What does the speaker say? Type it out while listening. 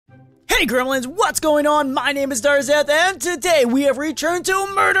Hey gremlins, what's going on? My name is Darzeth, and today we have returned to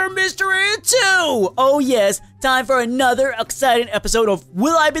Murder Mystery 2! Oh yes, time for another exciting episode of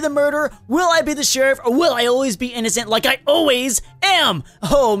Will I Be the Murderer? Will I be the Sheriff? Or will I always be innocent like I always am?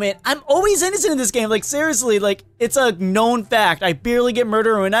 Oh man, I'm always innocent in this game, like seriously, like it's a known fact. I barely get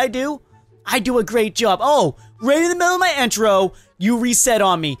murdered, and when I do a great job. Oh, right in the middle of my intro, you reset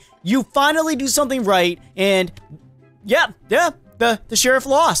on me. You finally do something right, and yeah, the sheriff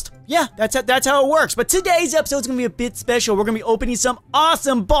lost. Yeah, that's how it works. But today's episode's gonna be a bit special. We're gonna be opening some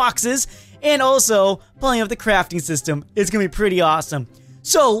awesome boxes and also playing with the crafting system. It's gonna be pretty awesome.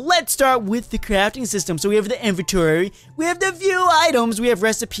 So let's start with the crafting system. So we have the inventory, we have the view items, we have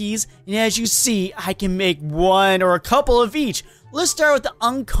recipes, and as you see, I can make one or a couple of each. Let's start with the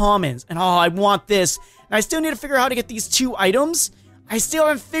uncommons. And oh, I want this. And I still need to figure out how to get these 2 items. I still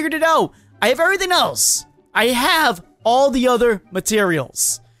haven't figured it out. I have everything else. I have all the other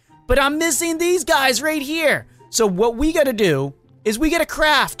materials, but I'm missing these guys right here. So what we gotta do is we gotta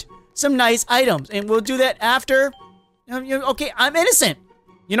craft some nice items, and we'll do that after. Okay, I'm innocent.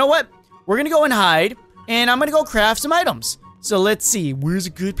 You know what? We're gonna go and hide, and I'm gonna go craft some items. So let's see, where's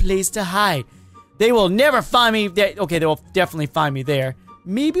a good place to hide? They will never find me. Okay, they will definitely find me there.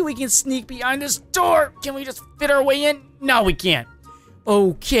 Maybe we can sneak behind this door. Can we just fit our way in? No, we can't.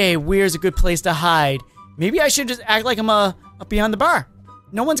 Okay, where's a good place to hide? Maybe I should just act like I'm up behind the bar.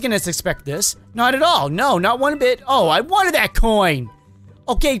 No one's gonna suspect this. Not at all. No, not one bit. Oh, I wanted that coin.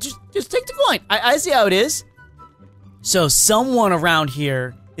 Okay, just take the coin. I see how it is. So someone around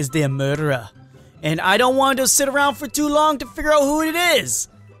here is their murderer. And I don't want to sit around for too long to figure out who it is.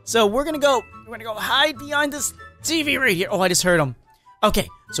 So we're gonna go hide behind this TV right here. Oh, I just heard him. Okay,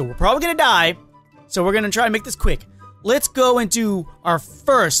 so we're probably gonna die. So we're gonna try to make this quick. Let's go and do our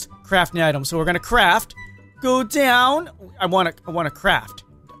first crafting item. So we're gonna craft. Go down. I wanna craft.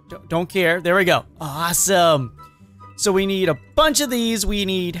 Don't care. There we go. Awesome. So we need a bunch of these. We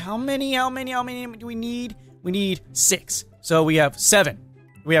need how many do we need? We need 6. So we have 7.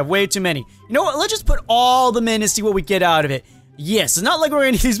 We have way too many. You know what? Let's just put all them in and see what we get out of it. Yes, it's not like we're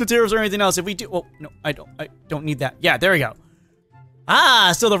gonna need these materials or anything else. If we do, oh no, I don't need that. Yeah, there we go.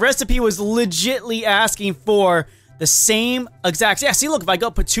 Ah, so the recipe was legitly asking for the same exact. Yeah, see, look, if I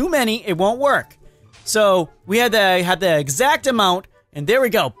go put too many, it won't work. So we had the exact amount, and there we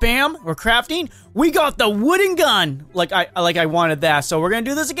go. Bam, we're crafting. We got the wooden gun, like I wanted that. So we're gonna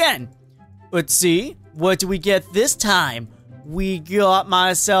do this again. Let's see, what do we get this time? We got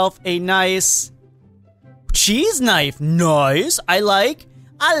myself a nice cheese knife. Nice. I like.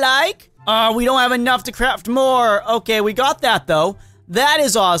 Oh, we don't have enough to craft more. Okay, we got that though. That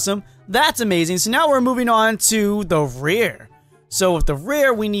is awesome. That's amazing. So now we're moving on to the rear. So with the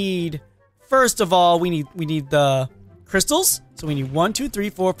rear, we need. First of all, we need the crystals. So we need 1, 2, 3,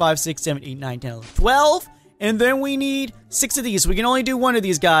 4, 5, 6, 7, 8, 9, 10, 11, 12. And then we need 6 of these. So we can only do 1 of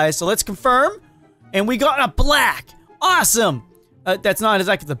these guys. So let's confirm. And we got a black. Awesome. That's not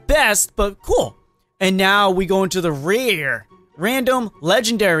exactly the best, but cool. And now we go into the rear. Random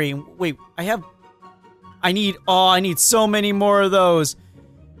legendary. Wait, I need so many more of those.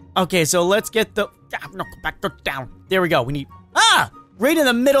 Okay, so let's get the. No, back down. There we go. We need. Right in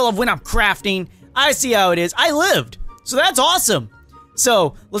the middle of when I'm crafting. I see how it is. I lived. So that's awesome.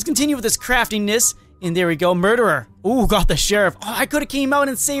 So let's continue with this craftingness. And there we go. Murderer. Ooh, got the sheriff. Oh, I could have came out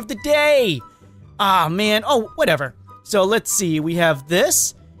and saved the day. Ah, man. Oh, whatever. So let's see. We have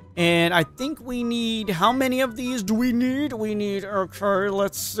this. And I think we need. How many of these do we need? We need. Okay,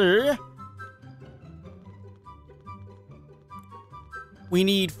 let's see. We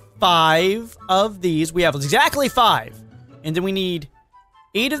need 5 of these. We have exactly 5. And then we need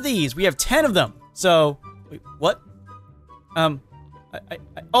 8 of these. We have 10 of them. So, wait, what?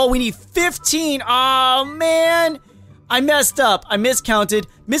 Oh, we need 15. Oh, man. I messed up. I miscounted,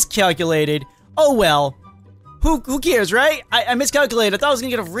 miscalculated. Oh, well. Who cares, right? I miscalculated. I thought I was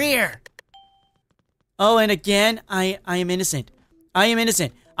going to get a rear. Oh, and again, I am innocent. I am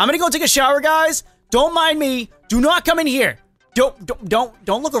innocent. I'm going to go take a shower, guys. Don't mind me. Do not come in here. Don't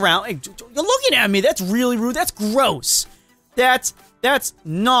look around. Hey, you're looking at me. That's really rude. That's gross. That's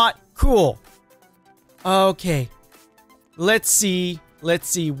not cool. Okay. Let's see.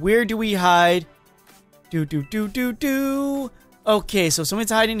 Where do we hide? Okay, so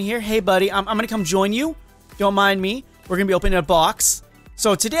someone's hiding here. Hey, buddy, I'm gonna come join you. Don't mind me. We're gonna be opening a box.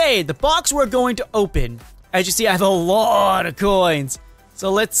 So today, the box we're going to open, as you see, I have a lot of coins.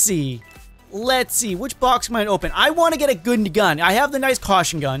 So let's see. Which box am I gonna open? I want to get a good gun. I have the nice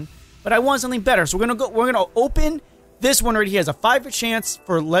caution gun, but I want something better. So we're gonna open this one right here. Has a 5% chance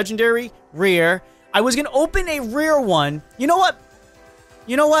for legendary rare. I was gonna open a rare one. You know what?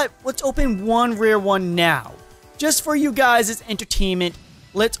 You know what? Let's open one rare one now. Just for you guys' entertainment,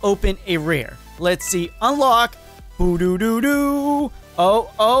 let's open a rare. Let's see. Unlock. Boo-doo-doo-doo.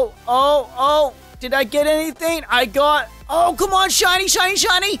 Oh. Did I get anything? I got... Oh, come on, shiny, shiny,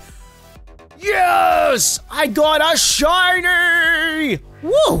 shiny. Yes! I got a shiny!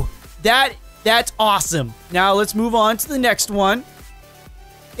 Woo! That's awesome. Now let's move on to the next one.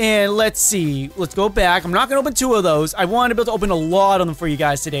 And let's see. Let's go back. I'm not going to open 2 of those. I wanted to be able to open a lot of them for you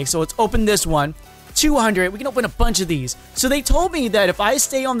guys today. So let's open this one. 200. We can open a bunch of these. So they told me that if I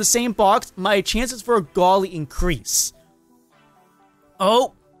stay on the same box, my chances for a golly increase.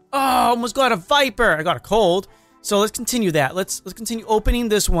 Oh, almost got a viper. I got a cold. So let's continue that. Let's continue opening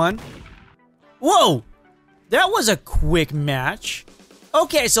this one. Whoa! That was a quick match.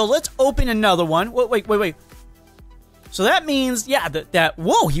 Okay, so let's open another one. Wait. So that means, yeah,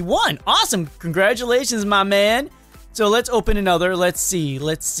 whoa, he won. Awesome. Congratulations, my man. So let's open another. Let's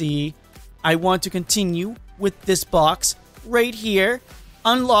see. I want to continue with this box right here.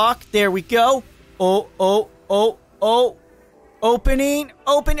 Unlock. There we go. Oh. Opening.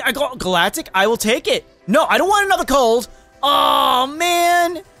 I got Galactic. I will take it. No, I don't want another cold. Oh,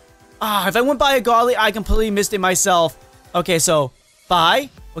 man. If I went by a golly, I completely missed it myself. Okay, so, bye.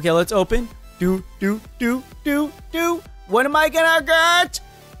 Okay, let's open. Do. What am I gonna get?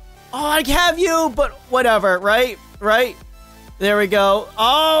 Oh, I have you, but whatever, right? There we go.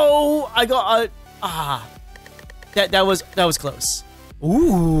 Oh, I got that was close.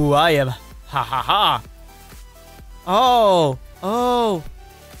 Ooh, I am ha. Oh,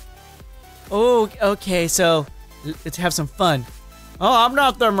 okay, so let's have some fun. Oh, I'm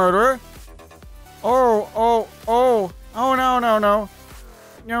not the murderer. Oh, no.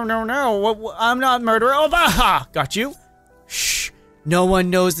 No. I'm not murderer. Oh, bah! Got you. Shh. No one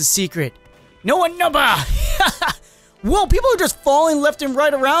knows the secret. No one knows. Whoa, people are just falling left and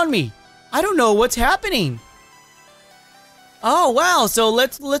right around me. I don't know what's happening. Oh, wow. So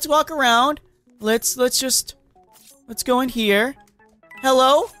let's walk around. Let's go in here.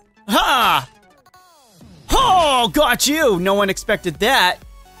 Hello? Ha! Oh, got you. No one expected that.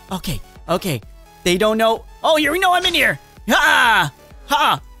 Okay. They don't know. Oh, you know I'm in here. Ha!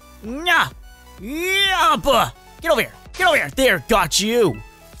 Nah. Yeah, buh. Get over here. There, got you.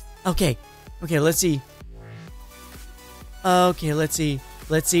 Okay, let's see. What?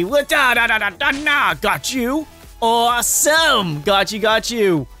 Da. Got you. Awesome. Got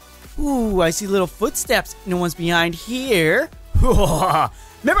you. Ooh, I see little footsteps. No one's behind here.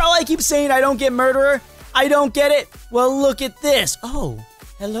 Remember how I keep saying I don't get murderer? I don't get it? Well, look at this. Oh,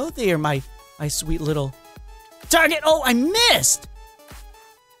 hello there, my sweet little target. Oh, I missed.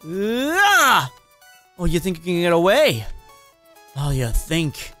 Oh, you think you can get away? Oh, you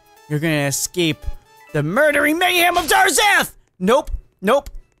think you're gonna escape the murdering mayhem of Darzeth? Nope. No,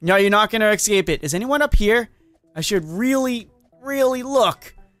 you're not gonna escape it. Is anyone up here? I should really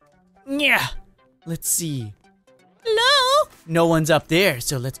look. Yeah. Let's see. Hello? No one's up there,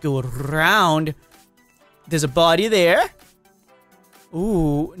 so let's go around. There's a body there.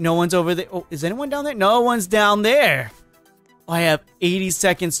 Ooh, no one's over there. Oh, is anyone down there? No one's down there. I have 80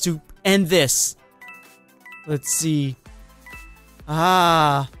 seconds to end this. Let's see.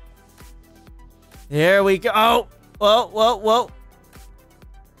 There we go. Whoa.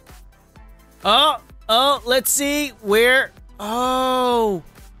 Oh, let's see. Where? Oh.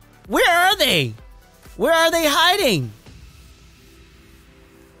 Where are they? Where are they hiding?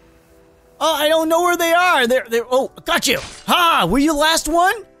 Oh, I don't know where they are. They're oh, got you. Ha, were you the last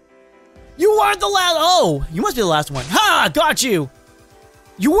one? You weren't the last. Oh, you must be the last one. Ha, got you.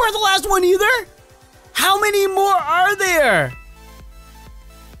 You weren't the last one either? How many more are there?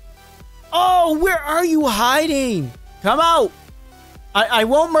 Oh, where are you hiding? Come out. I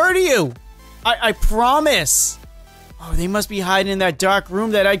won't murder you. I promise. Oh, they must be hiding in that dark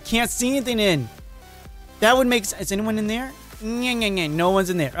room that I can't see anything in. That would make sense. Is anyone in there? No one's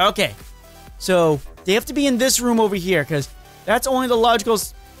in there. Okay. So, they have to be in this room over here, because that's only the logical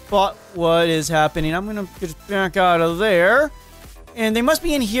spot. What is happening? I'm going to get back out of there. And they must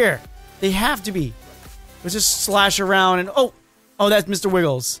be in here. They have to be. Let's just slash around and... Oh, that's Mr.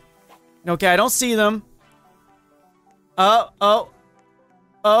 Wiggles. Okay, I don't see them. I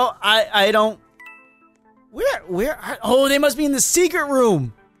don't... Where are... Oh, they must be in the secret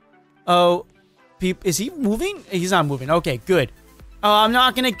room. Oh, is he moving? He's not moving. Okay, good. Oh, I'm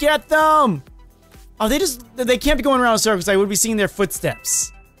not gonna get them. Oh, they can't be going around in circles. I would be seeing their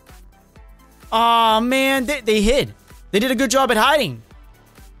footsteps. Oh, man, they hid. They did a good job at hiding.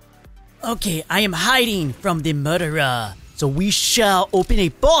 Okay, I am hiding from the murderer. So we shall open a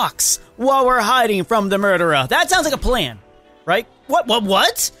box while we're hiding from the murderer. That sounds like a plan, right?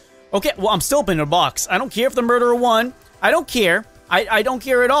 What? Okay, well, I'm still opening a box. I don't care if the murderer won. I don't care. I don't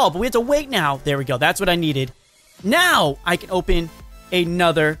care at all, but we have to wait now. There we go. That's what I needed. Now I can open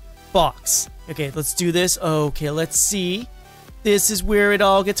another box. Okay, let's do this. Okay, let's see. This is where it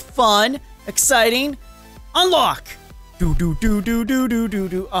all gets fun, exciting. Unlock. Do.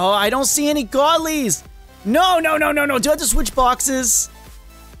 Oh, I don't see any godlies. No. Do I have to switch boxes?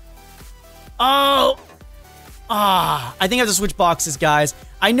 Oh. I think I have to switch boxes, guys.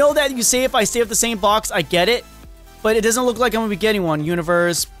 I know that you say if I stay with the same box, I get it. But it doesn't look like I'm going to be getting one.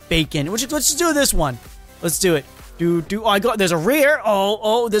 Universe, bacon. Let's just do this one. Let's do it. Oh, there's a rare.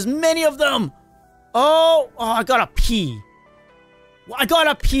 Oh, there's many of them. Oh, I got a P. I got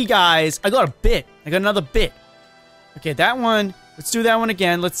a P, guys. I got a bit. I got another bit. Okay, that one. Let's do that one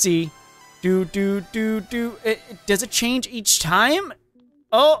again. Let's see. Does it change each time?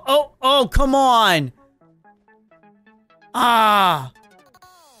 Oh, come on.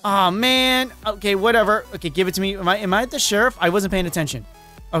 Oh, man. Okay, whatever. Okay, give it to me. Am I the sheriff? I wasn't paying attention.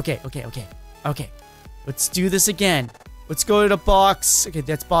 Okay. Let's do this again. Let's go to the box. Okay,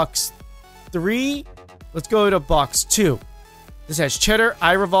 that's box 3. Let's go to box 2. This has cheddar,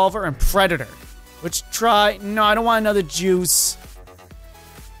 eye revolver, and predator. Let's try. No, I don't want another juice.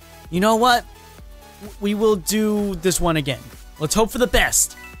 You know what? We will do this one again. Let's hope for the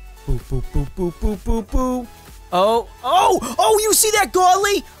best. Boop. Oh, you see that,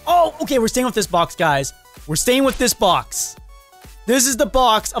 godly? Oh, okay, we're staying with this box, guys. We're staying with this box. This is the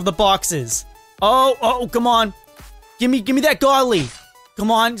box of the boxes. Oh, come on. Give me that godly. Come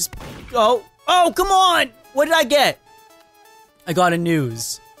on. Oh, come on. What did I get? I got a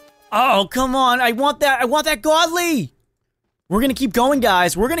news. Oh, come on. I want that godly. We're going to keep going,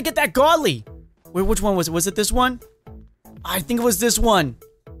 guys. We're going to get that godly. Wait, which one was it? Was it this one? I think it was this one.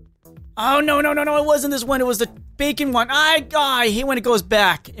 Oh, no, it wasn't this one. It was the bacon one. I hate when it goes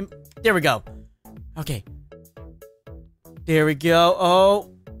back. There we go. Okay. There we go.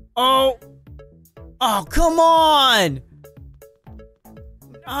 Oh, come on.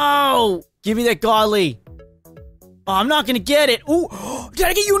 Oh, give me that godly. Oh, I'm not going to get it. Ooh, did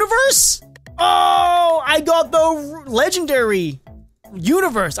I get universe? Oh, I got the legendary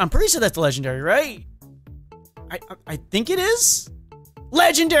universe. I'm pretty sure that's legendary, right? I think it is.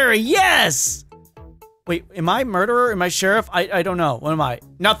 Legendary, yes! Wait, am I murderer? Am I sheriff? I don't know. What am I?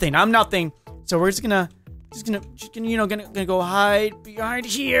 Nothing. I'm nothing. So we're just gonna gonna go hide behind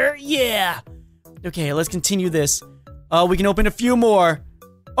here. Yeah. Okay, let's continue this. We can open a few more.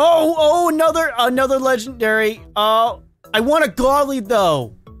 Oh, another legendary. I want a godly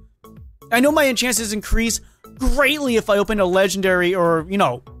though. I know my chances increase greatly if I open a legendary or,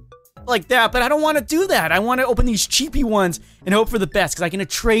 like that, but I don't want to do that. I want to open these cheapy ones and hope for the best because I can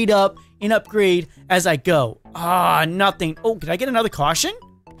trade up and upgrade as I go. Nothing. Oh, did I get another caution?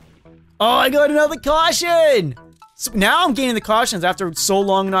 Oh, I got another caution. So now I'm gaining the cautions after so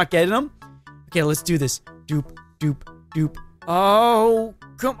long not getting them. Okay, let's do this. Doop. Oh,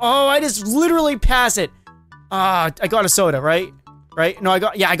 I just literally pass it. I got a soda, right? No, I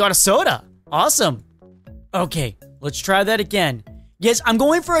got a soda. Awesome. Okay, let's try that again. Yes, I'm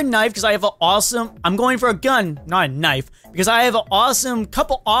going for a knife because I have I'm going for a gun, not a knife, because I have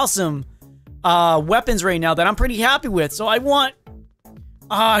couple awesome weapons right now that I'm pretty happy with. So I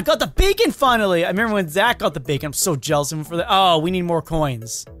got the bacon finally. I remember when Zach got the bacon. I'm so jealous of him for that. Oh, we need more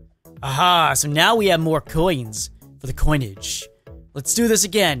coins. Aha, so now we have more coins for the coinage. Let's do this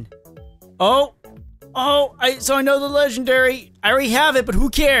again. So I know the legendary. I already have it, but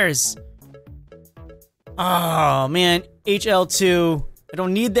who cares? Oh, man. HL2. I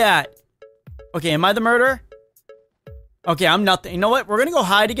don't need that. Okay, am I the murderer? Okay, I'm nothing. You know what? We're gonna go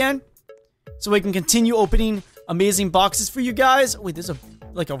hide again so we can continue opening amazing boxes for you guys. Wait, there's a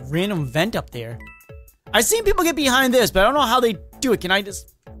random vent up there. I've seen people get behind this, but I don't know how they do it. Can I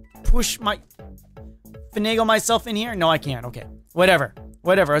just finagle myself in here? No, I can't. Okay, whatever.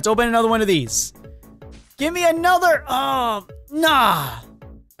 Let's open another one of these. Give me another. Oh, nah.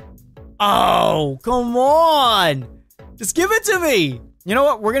 Oh, come on. Just give it to me. You know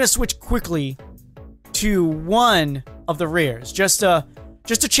what? We're going to switch quickly to one of the rares. Just to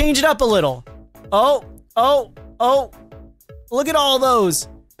change it up a little. Oh. Look at all those.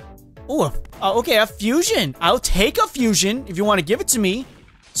 Oh, okay, a fusion. I'll take a fusion if you want to give it to me.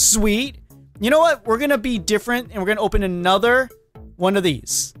 Sweet. You know what? We're going to be different and we're going to open another one of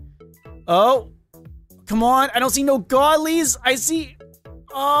these. Oh. Come on. I don't see no godlies. I see...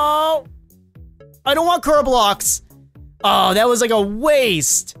 Oh. I don't want Roblux. Oh, that was like a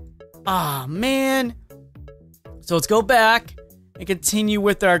waste. Ah, man. So let's go back and continue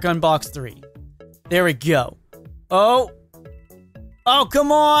with our gun box 3. There we go. Oh. Oh,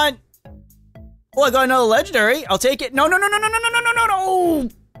 come on. Oh, I got another legendary. I'll take it. No, no, no, no, no, no, no, no, no, no.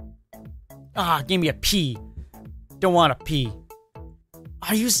 Ah, gave me a P. Don't want a P.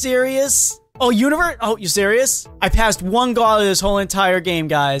 Are you serious? Oh, universe? Oh, you serious? I passed one godly this whole entire game,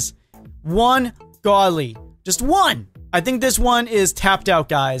 guys. One godly. Just one. I think this one is tapped out,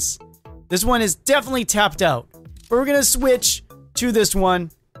 guys. This one is definitely tapped out. But we're gonna switch to this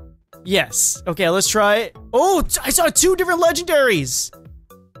one. Yes. Okay, let's try it. Oh, I saw 2 different legendaries.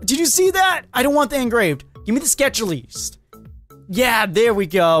 Did you see that? I don't want the engraved. Give me the sketch at least. Yeah, there we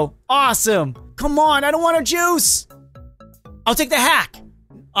go. Awesome. Come on, I don't want a juice. I'll take the hack.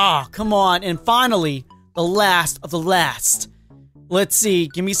 Ah, come on. And finally, the last of the last. Let's see.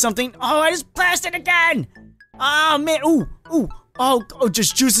 Give me something. Oh, I just passed it again. Oh, man. Ooh, ooh. Oh,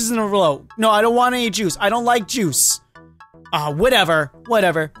 just juices in a row. No, I don't want any juice. I don't like juice. Whatever.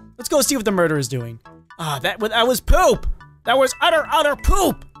 Whatever. Let's go see what the murderer is doing. That was poop. That was utter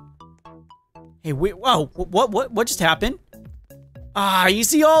poop. Hey, wait. Whoa. What just happened? You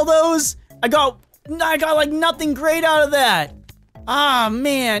see all those? I got like nothing great out of that.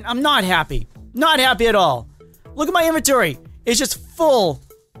 Man, I'm not happy. Not happy at all. Look at my inventory. It's just full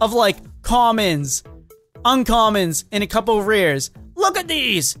of like commons, uncommons, and a couple of rares. Look at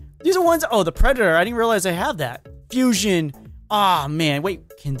these. These are ones. Oh, the Predator. I didn't realize I have that. Fusion. Man. Wait.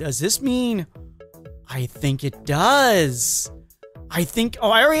 Does this mean? I think it does. I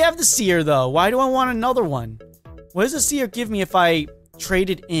already have the Seer though. Why do I want another one? What does the Seer give me if I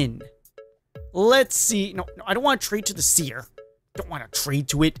trade it in? Let's see. No, I don't want to trade to the Seer. Don't want to trade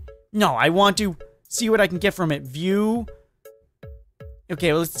to it. No, I want to see what I can get from it. View.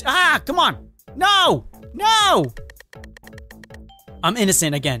 Okay, let's. Come on. No. I'm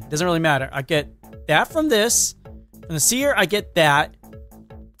innocent again. Doesn't really matter. I get that from this. From the Seer, I get that.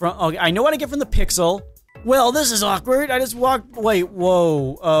 Okay, I know what I get from the Pixel. Well, this is awkward. I just walked. Wait,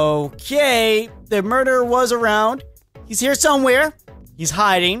 whoa. Okay. The murderer was around. He's here somewhere. He's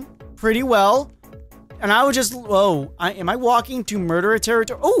hiding pretty well. And I was just. Whoa. Am I walking to murderer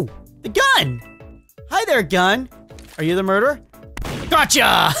territory? Oh, the gun. Hi there, gun. Are you the murderer?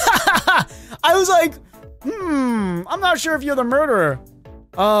 Gotcha. I was like, I'm not sure if you're the murderer.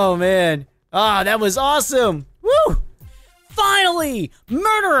 Oh, man. That was awesome. Woo. Finally,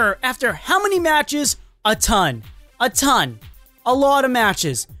 murderer after how many matches? A ton. A lot of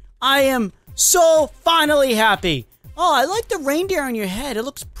matches. I am so finally happy. Oh, I like the reindeer on your head. It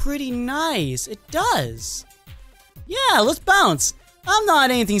looks pretty nice. It does. Yeah, let's bounce. I'm not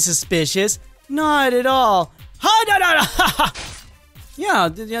anything suspicious. Not at all. Yeah,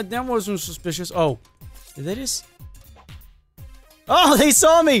 that wasn't suspicious. Oh, did they just? Oh, they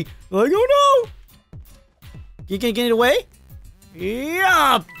saw me. Like, oh no. You can get it away?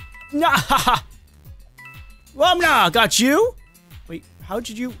 Yeah. Nah. Well, nah, got you. Wait, how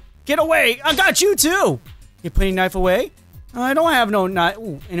did you get away? I got you too. You putting knife away? I don't have no knife.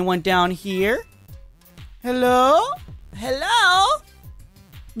 Ooh, anyone down here? Hello?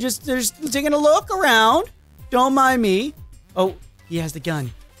 Just taking a look around. Don't mind me. Oh, he has the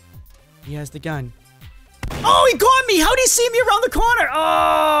gun. Oh, he got me! How'd he see me around the corner?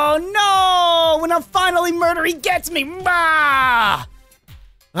 Oh, no! When I'm finally murdered, he gets me!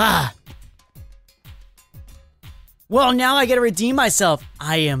 Well, now I gotta redeem myself.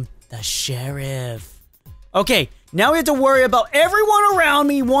 I am the sheriff. Okay, now we have to worry about everyone around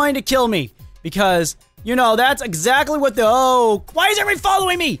me wanting to kill me. Because, you know, that's exactly what why is everyone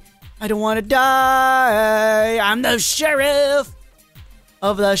following me? I don't want to die. I'm the sheriff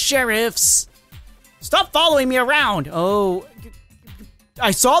of the sheriffs. Stop following me around. Oh,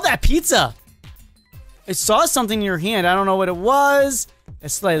 I saw that pizza. I saw something in your hand. I don't know what it was.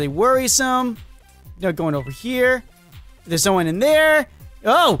 It's slightly worrisome. They're going over here. There's someone in there.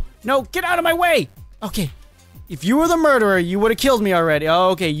 Oh, no, get out of my way. Okay, if you were the murderer, you would have killed me already. Oh,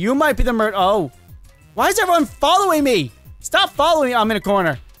 okay, you might be the murderer. Oh, why is everyone following me? Stop following me. I'm in a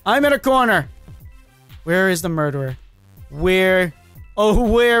corner. Where is the murderer? Where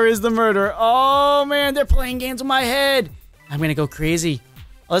is the murderer? Oh, man, they're playing games with my head. I'm gonna go crazy.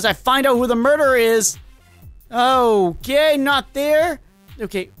 Unless I find out who the murderer is. Okay, not there.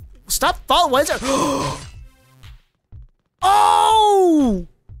 Okay, stop following. What is it? Oh!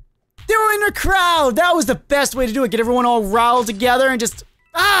 They were in a crowd. That was the best way to do it. Get everyone all riled together and just...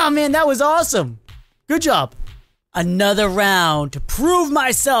 man, that was awesome. Good job. Another round to prove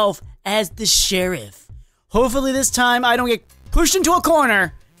myself as the sheriff. Hopefully this time I don't get pushed into a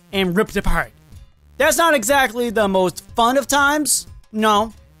corner and ripped apart. That's not exactly the most fun of times.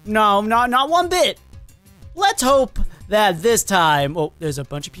 No, not one bit. Let's hope that this time... Oh, there's a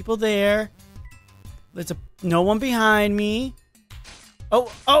bunch of people there. No one behind me.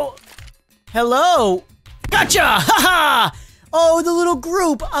 Oh, hello. Gotcha, haha. Oh, the little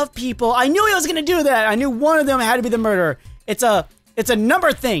group of people. I knew he was gonna do that. I knew one of them had to be the murderer. It's a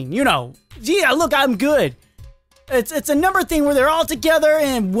number thing, you know. Yeah, look, I'm good. It's a number thing where they're all together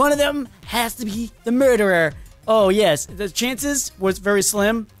and one of them has to be the murderer. Oh yes, the chances was very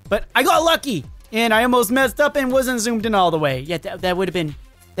slim, but I got lucky and I almost messed up and wasn't zoomed in all the way. Yeah, that would have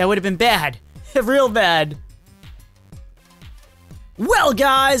been bad, real bad. Well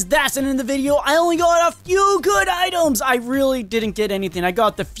guys, that's it in the video. I only got a few good items. I really didn't get anything. I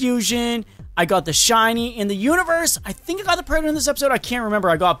got the fusion, I got the shiny in the universe. I think I got the predator in this episode. I can't remember.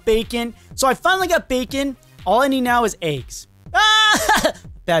 I got bacon. So I finally got bacon. All I need now is eggs. Ah!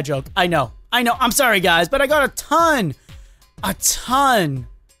 Bad joke. I know. I'm sorry guys, but I got a ton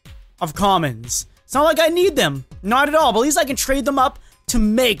of commons. It's not like I need them. Not at all. But at least I can trade them up to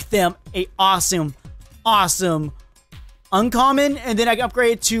make them a awesome uncommon, and then I can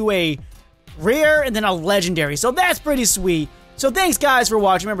upgrade to a rare and then a legendary. So that's pretty sweet. So thanks guys for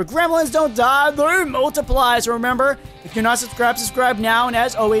watching. Remember, gremlins don't die, they multiply. So remember, if you're not subscribed, subscribe now. And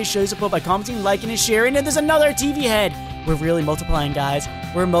as always, show your support by commenting, liking, and sharing. And there's another TV head. We're really multiplying, guys.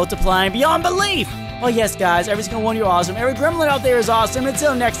 We're multiplying beyond belief. Oh yes, guys, every single one of you are awesome. Every gremlin out there is awesome.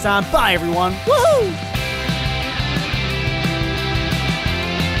 Until next time, bye everyone. Woohoo!